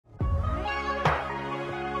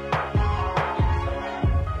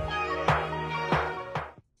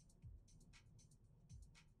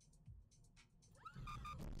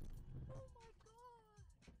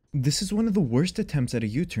This is one of the worst attempts at a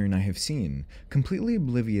U-turn I have seen. Completely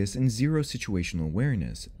oblivious and zero situational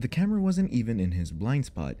awareness. The camera wasn't even in his blind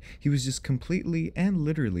spot. He was just completely and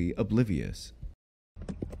literally oblivious.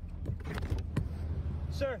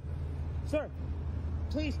 Sir,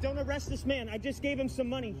 please don't arrest this man. I just gave him some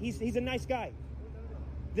money. He's a nice guy.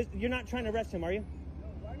 You're not trying to arrest him, are you? No,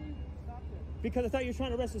 why do you stop this? Because I thought you were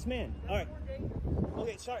trying to arrest this man. All right.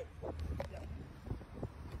 Okay, sorry. All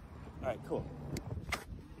right, cool.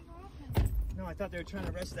 No, I thought they were trying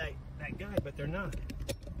to arrest that guy, but they're not.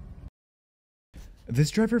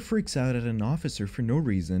 This driver freaks out at an officer for no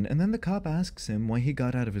reason, and then the cop asks him why he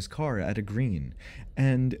got out of his car at a green.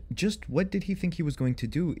 And just what did he think he was going to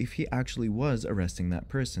do if he actually was arresting that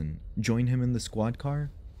person? Join him in the squad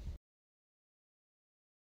car?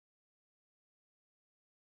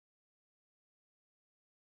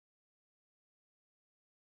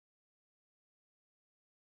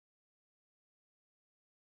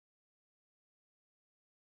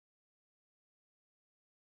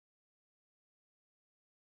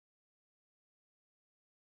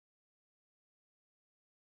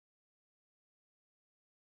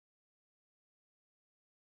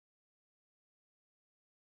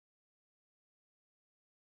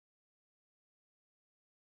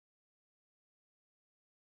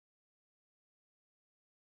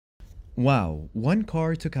 Wow, one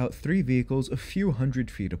car took out 3 vehicles a few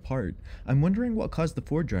hundred feet apart. I'm wondering what caused the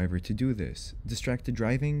Ford driver to do this. Distracted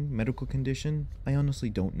driving? Medical condition? I honestly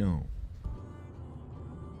don't know.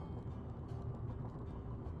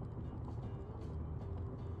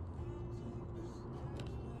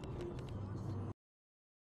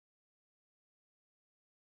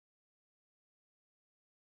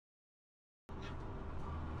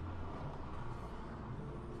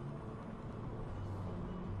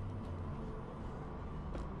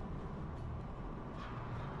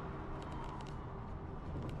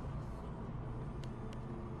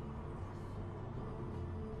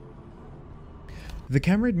 The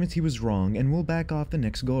camera admits he was wrong and will back off the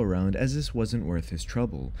next go around as this wasn't worth his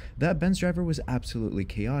trouble. That Benz driver was absolutely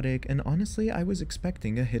chaotic, and honestly I was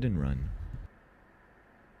expecting a hit and run.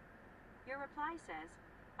 Your reply says,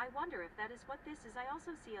 I wonder if that is what this is. I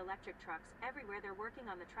also see electric trucks everywhere. They're working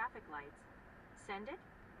on the traffic lights. Send it?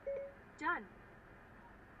 Done.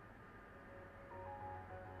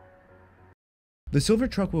 The silver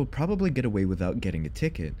truck will probably get away without getting a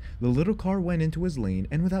ticket. The little car went into his lane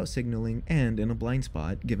and without signaling and in a blind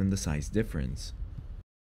spot given the size difference.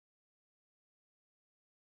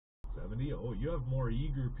 70? Oh, you have more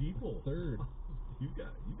eager people. Third. You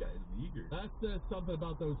guys eager. That says something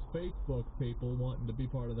about those Facebook people wanting to be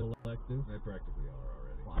part of the collective. They practically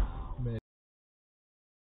are already. Wow. Man.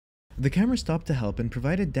 The camera stopped to help and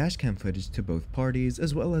provided dashcam footage to both parties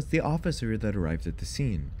as well as the officer that arrived at the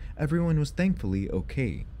scene. Everyone was thankfully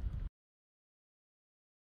okay.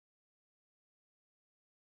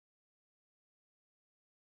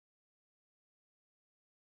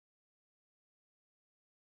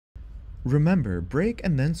 Remember, brake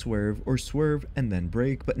and then swerve, or swerve and then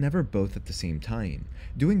brake, but never both at the same time.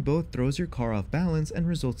 Doing both throws your car off balance and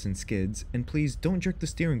results in skids, and please don't jerk the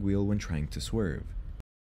steering wheel when trying to swerve.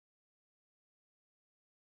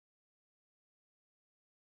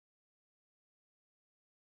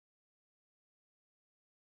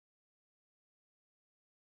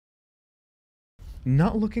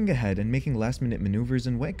 Not looking ahead and making last-minute maneuvers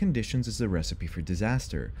in wet conditions is a recipe for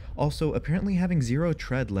disaster. Also, apparently having zero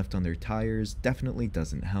tread left on their tires definitely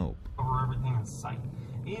doesn't help. Over everything in sight,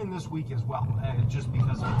 and this week as well, just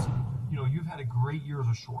because it's, you've had a great year as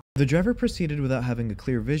a short. The driver proceeded without having a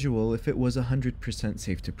clear visual if it was 100%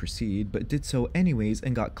 safe to proceed, but did so anyways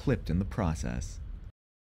and got clipped in the process.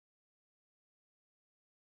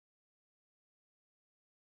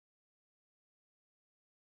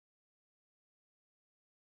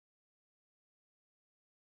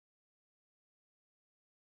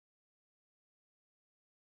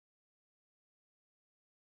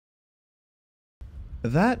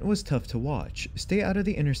 That was tough to watch. Stay out of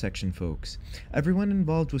the intersection, folks. Everyone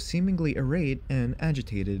involved was seemingly irate and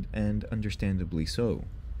agitated, and understandably so.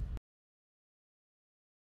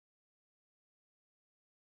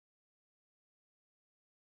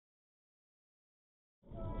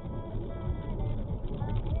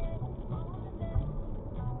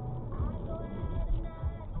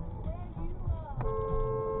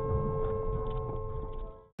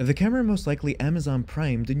 The camera most likely Amazon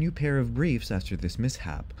Primed a new pair of briefs after this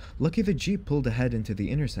mishap. Lucky the Jeep pulled ahead into the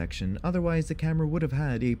intersection, otherwise the camera would have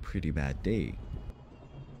had a pretty bad day.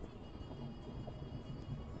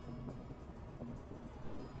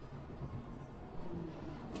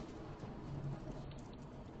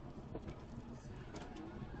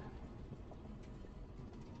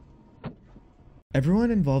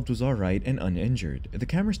 Everyone involved was alright and uninjured. The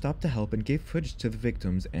camera stopped to help and gave footage to the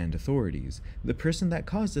victims and authorities. The person that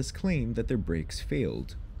caused this claimed that their brakes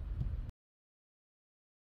failed.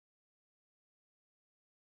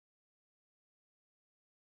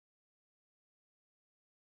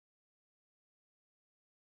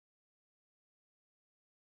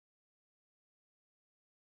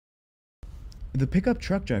 The pickup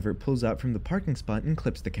truck driver pulls out from the parking spot and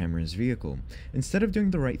clips the camera's vehicle. Instead of doing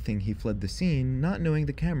the right thing, he fled the scene, not knowing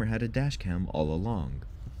the camera had a dash cam all along.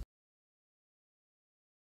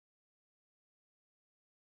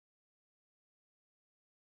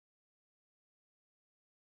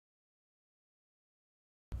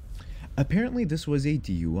 Apparently this was a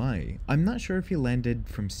DUI. I'm not sure if he landed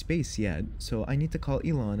from space yet, so I need to call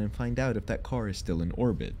Elon and find out if that car is still in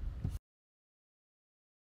orbit.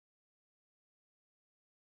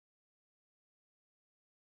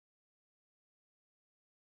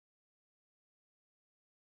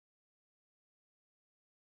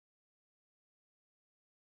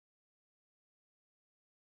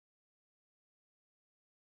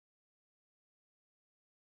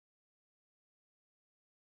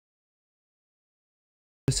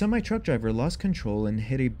 The semi-truck driver lost control and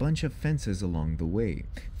hit a bunch of fences along the way.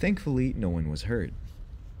 Thankfully, no one was hurt.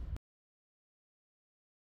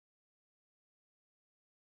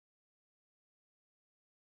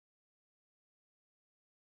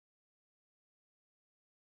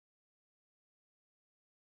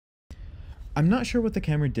 I'm not sure what the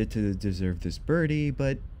camera did to deserve this birdie,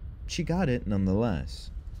 but she got it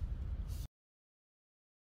nonetheless.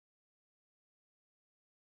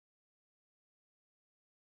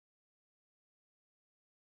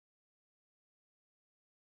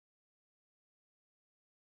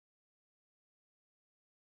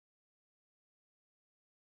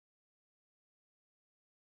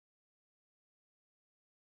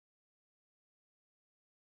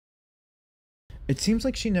 It seems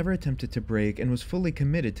like she never attempted to brake and was fully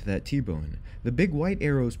committed to that T-bone. The big white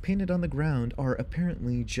arrows painted on the ground are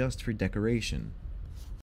apparently just for decoration.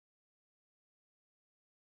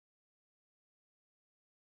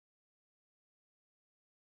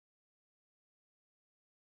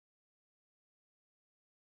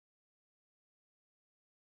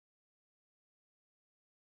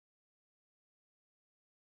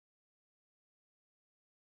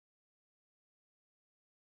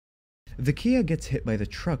 The Kia gets hit by the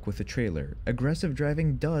truck with a trailer. Aggressive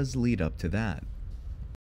driving does lead up to that.